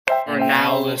are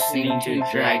now listening to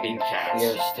Dragoncast. We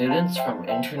are students from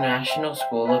International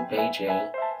School of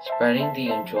Beijing, spreading the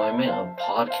enjoyment of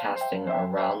podcasting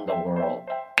around the world.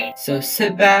 So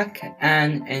sit back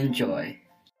and enjoy.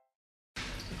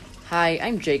 Hi,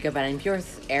 I'm Jacob, and I'm here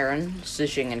with Aaron,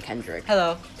 Sishing, and Kendrick.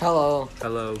 Hello. Hello.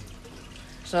 Hello.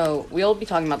 So, we'll be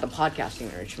talking about the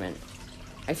podcasting enrichment.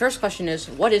 My first question is,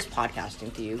 what is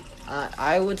podcasting to you?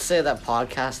 I would say that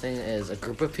podcasting is a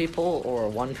group of people or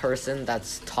one person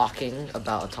that's talking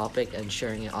about a topic and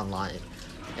sharing it online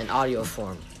in audio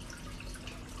form.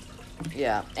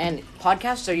 Yeah, and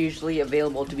podcasts are usually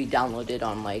available to be downloaded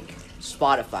on,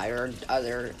 Spotify or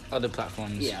Other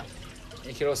platforms. Yeah.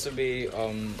 It could also be,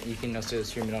 you can also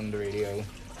stream it on the radio.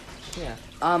 Yeah.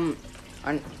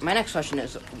 My next question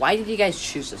is, why did you guys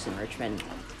choose this enrichment?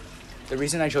 The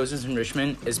reason I chose this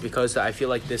enrichment is because I feel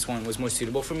like this one was more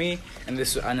suitable for me, and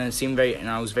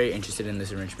I was very interested in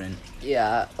this enrichment.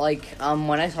 Yeah,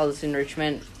 when I saw this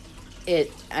enrichment,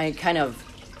 I kind of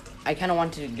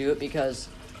wanted to do it because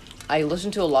I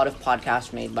listened to a lot of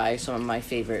podcasts made by some of my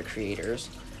favorite creators,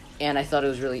 and I thought it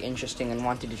was really interesting and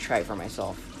wanted to try it for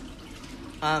myself.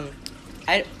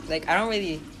 I don't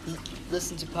really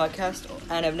listen to podcasts,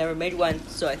 and I've never made one,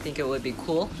 so I think it would be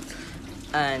cool.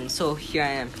 And so here I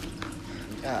am.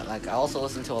 Yeah, I also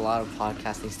listen to a lot of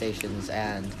podcasting stations,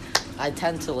 and I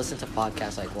tend to listen to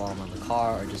podcasts while I'm in the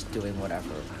car or just doing whatever.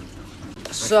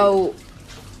 So,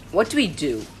 what do we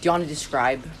do? Do you want to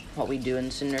describe what we do in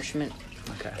this enrichment?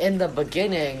 Okay. In the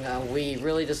beginning, we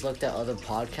really just looked at other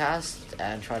podcasts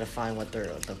and try to find what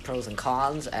the pros and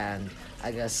cons, and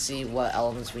I guess see what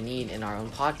elements we need in our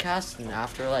own podcast. And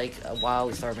after a while,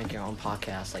 we started making our own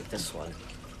podcast like this one.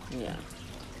 Yeah.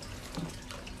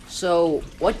 So,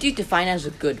 what do you define as a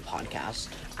good podcast?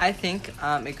 I think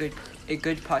a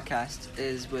good podcast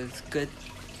is with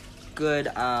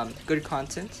good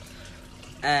content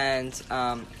and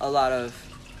a lot of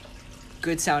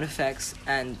good sound effects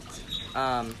and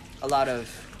a lot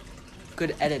of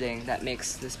good editing that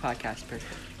makes this podcast perfect.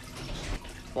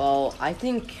 Well, I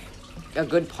think a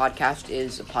good podcast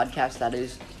is a podcast that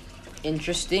is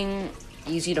interesting,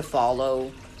 easy to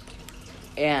follow,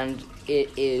 and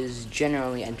it is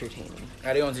generally entertaining.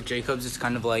 Adding on to Jacob's, it's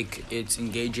kind of it's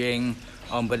engaging,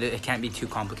 but it can't be too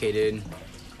complicated.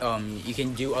 You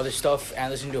can do other stuff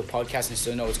and listen to a podcast and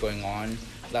still know what's going on.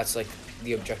 That's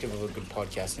the objective of a good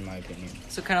podcast, in my opinion.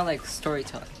 So kind of like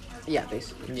storytelling. Yeah,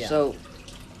 basically. Yeah. So,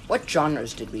 what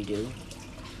genres did we do?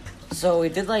 So we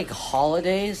did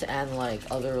holidays and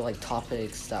other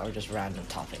topics that were just random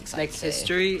topics. I'd say.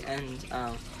 History and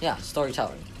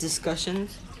storytelling.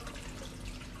 discussions.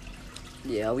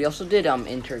 Yeah, we also did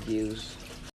interviews.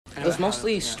 It was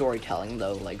mostly storytelling,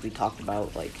 though. We talked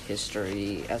about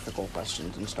history, ethical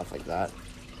questions, and stuff like that.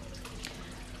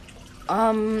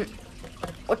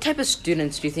 What type of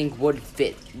students do you think would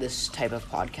fit this type of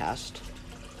podcast?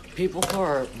 People who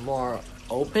are more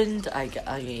open,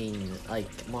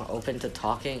 more open to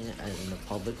talking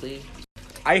publicly.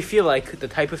 I feel like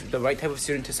the right type of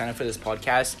student to sign up for this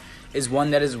podcast is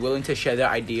one that is willing to share their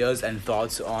ideas and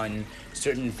thoughts on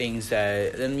certain things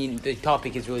the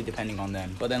topic is really depending on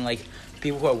them. But then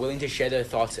people who are willing to share their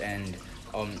thoughts and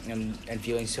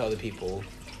feelings to other people.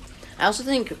 I also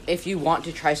think if you want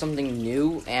to try something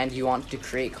new and you want to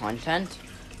create content,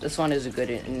 this one is a good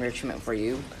enrichment for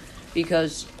you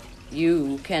because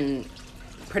you can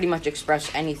pretty much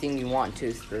express anything you want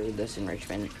to through this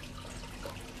enrichment.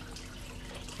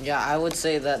 Yeah, I would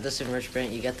say that this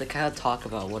enrichment, you get to kind of talk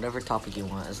about whatever topic you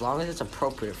want, as long as it's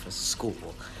appropriate for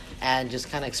school, and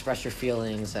just kind of express your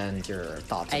feelings and your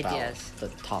thoughts Ideas. about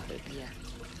the topic. Yeah.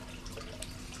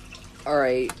 All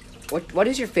right. What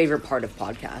is your favorite part of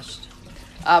podcast?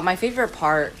 My favorite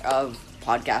part of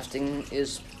podcasting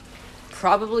is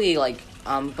probably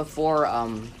before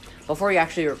you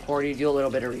actually record, you do a little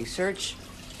bit of research,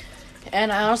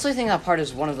 and I honestly think that part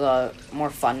is one of the more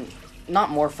fun.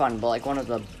 Not more fun, but one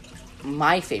of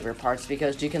my favorite parts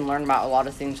because you can learn about a lot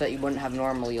of things that you wouldn't have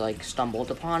normally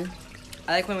stumbled upon.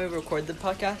 I like when we record the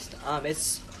podcast.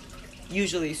 It's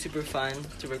usually super fun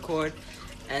to record,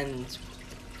 and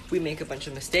we make a bunch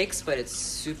of mistakes, but it's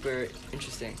super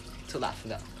interesting to laugh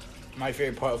about. My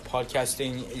favorite part of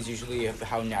podcasting is usually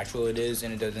how natural it is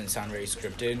and it doesn't sound very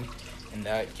scripted, and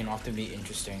that can often be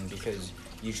interesting because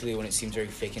usually when it seems very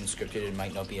fake and scripted, it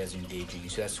might not be as engaging.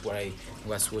 So that's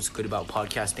what's good about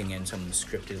podcasting and some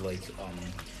scripted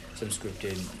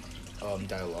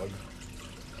dialogue.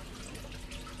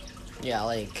 Yeah,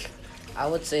 I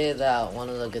would say that one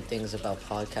of the good things about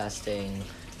podcasting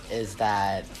is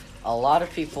that a lot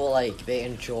of people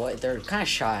they're kind of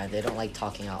shy. They don't like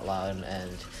talking out loud,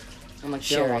 and And like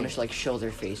they don't want sharing. to like show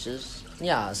their faces.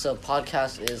 Yeah, so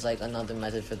podcast is like another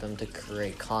method for them to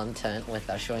create content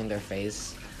without showing their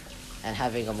face and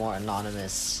having a more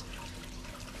anonymous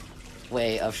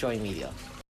way of showing media.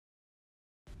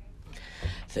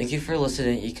 Thank you for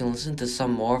listening. You can listen to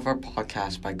some more of our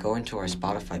podcasts by going to our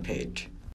Spotify page.